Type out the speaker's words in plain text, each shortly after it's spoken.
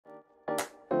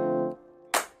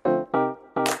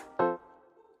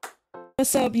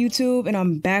What's up, YouTube? And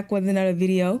I'm back with another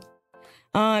video.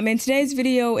 In today's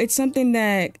video, it's something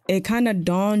that it kind of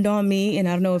dawned on me, and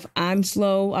I don't know if I'm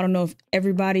slow. I don't know if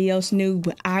everybody else knew,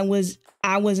 but I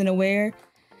wasn't aware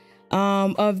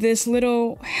of this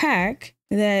little hack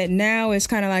that now is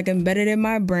kind of like embedded in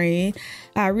my brain.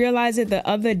 I realized it the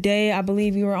other day. I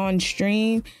believe you were on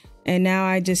stream, and now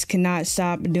I just cannot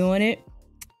stop doing it,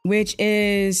 which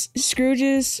is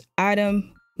Scrooge's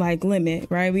item like limit,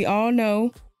 right? We all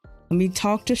know when we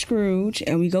talk to Scrooge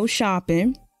and we go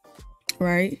shopping,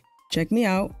 right? Check me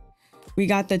out. We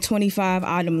got the 25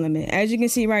 item limit. As you can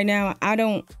see right now, I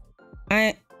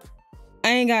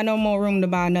ain't got no more room to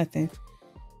buy nothing,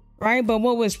 right? But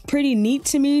what was pretty neat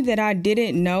to me that I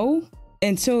didn't know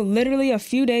until literally a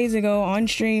few days ago on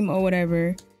stream or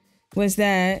whatever was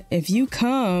that if you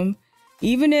come,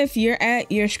 even if you're at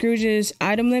your Scrooge's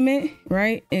item limit,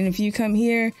 right? And if you come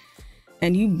here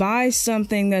and you buy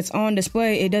something that's on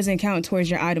display, it doesn't count towards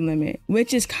your item limit,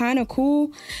 which is kind of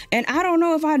cool. And I don't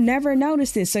know if I never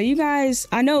noticed this. So you guys,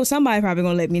 I know somebody probably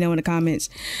gonna let me know in the comments.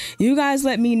 You guys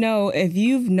let me know if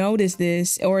you've noticed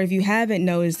this or if you haven't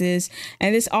noticed this.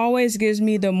 And this always gives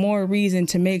me the more reason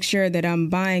to make sure that I'm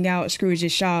buying out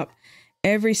Scrooge's shop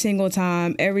every single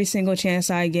time, every single chance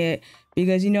I get.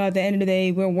 Because, you know, at the end of the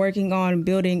day, we're working on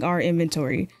building our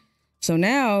inventory. So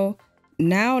now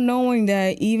knowing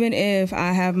that even if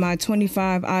I have my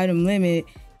 25 item limit,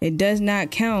 it does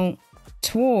not count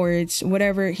towards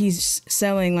whatever he's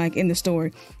selling like in the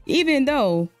store. Even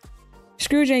though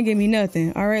Scrooge ain't give me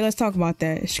nothing. All right, let's talk about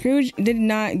that. Scrooge did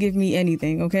not give me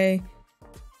anything, okay?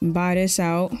 Buy this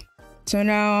out. So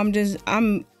now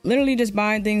I'm literally just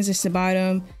buying things just to buy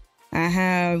them. I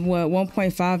have what,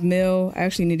 1.5 mil. I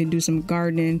actually need to do some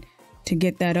gardening to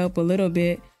get that up a little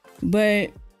bit.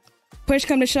 But push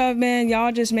come to shove, man,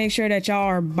 y'all just make sure that y'all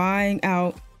are buying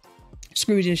out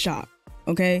Scrooge's shop,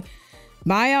 okay?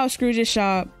 Buy out Scrooge's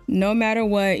shop no matter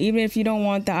what. Even if you don't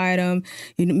want the item,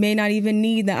 you may not even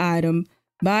need the item,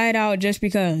 buy it out just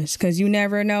because you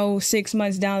never know 6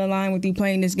 months down the line with you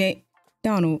playing this game.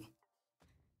 Donald,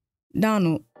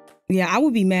 yeah, I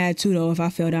would be mad too though if I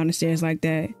fell down the stairs like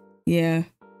that. Yeah,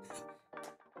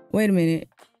 wait a minute,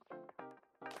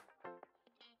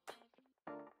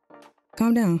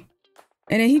 calm down.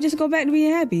 And then he just go back to being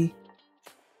happy.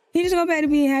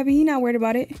 He not worried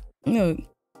about it. Look,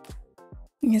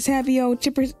 his happy old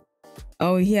chippers.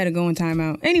 Oh, he had to go in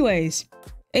timeout. Anyways,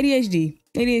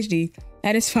 ADHD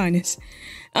at its finest.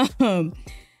 I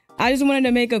just wanted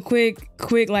to make a quick,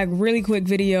 like really quick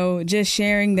video, just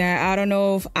sharing that. I don't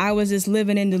know if I was just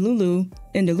living in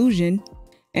delusion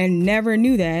and never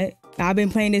knew that. I've been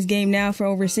playing this game now for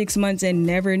over 6 months and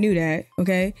never knew that.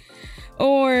 Okay,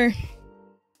 or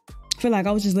feel like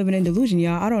I was just living in delusion,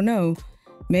 y'all. I don't know.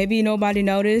 Maybe nobody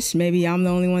noticed. Maybe I'm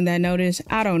the only one that noticed.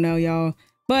 I don't know, y'all.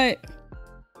 But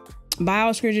buy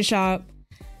out Scrooge's shop.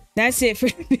 That's it for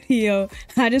the video.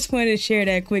 I just wanted to share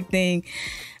that quick thing.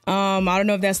 I don't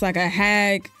know if that's like a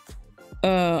hack.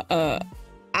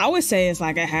 I would say it's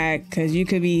like a hack because you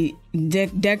could be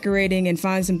decorating and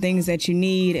find some things that you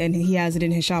need, and he has it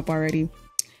in his shop already.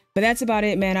 But that's about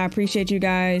it, man. I appreciate you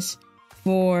guys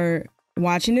for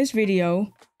watching this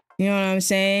video. You know what I'm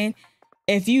saying?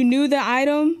 If you knew the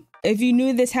item, if you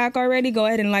knew this hack already, go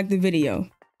ahead and like the video.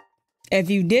 If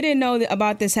you didn't know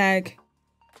about this hack,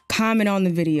 comment on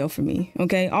the video for me,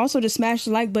 okay? Also, just smash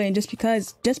the like button just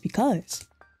because. What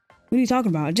are you talking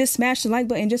about? Just smash the like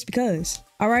button just because,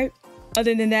 all right?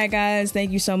 Other than that, guys, thank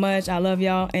you so much. I love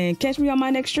y'all, and catch me on my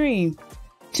next stream.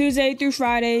 Tuesday through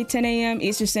Friday, 10 a.m.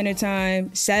 Eastern Standard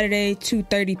Time. Saturday,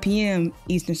 2:30 p.m.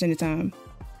 Eastern Standard Time.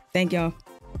 Thank y'all.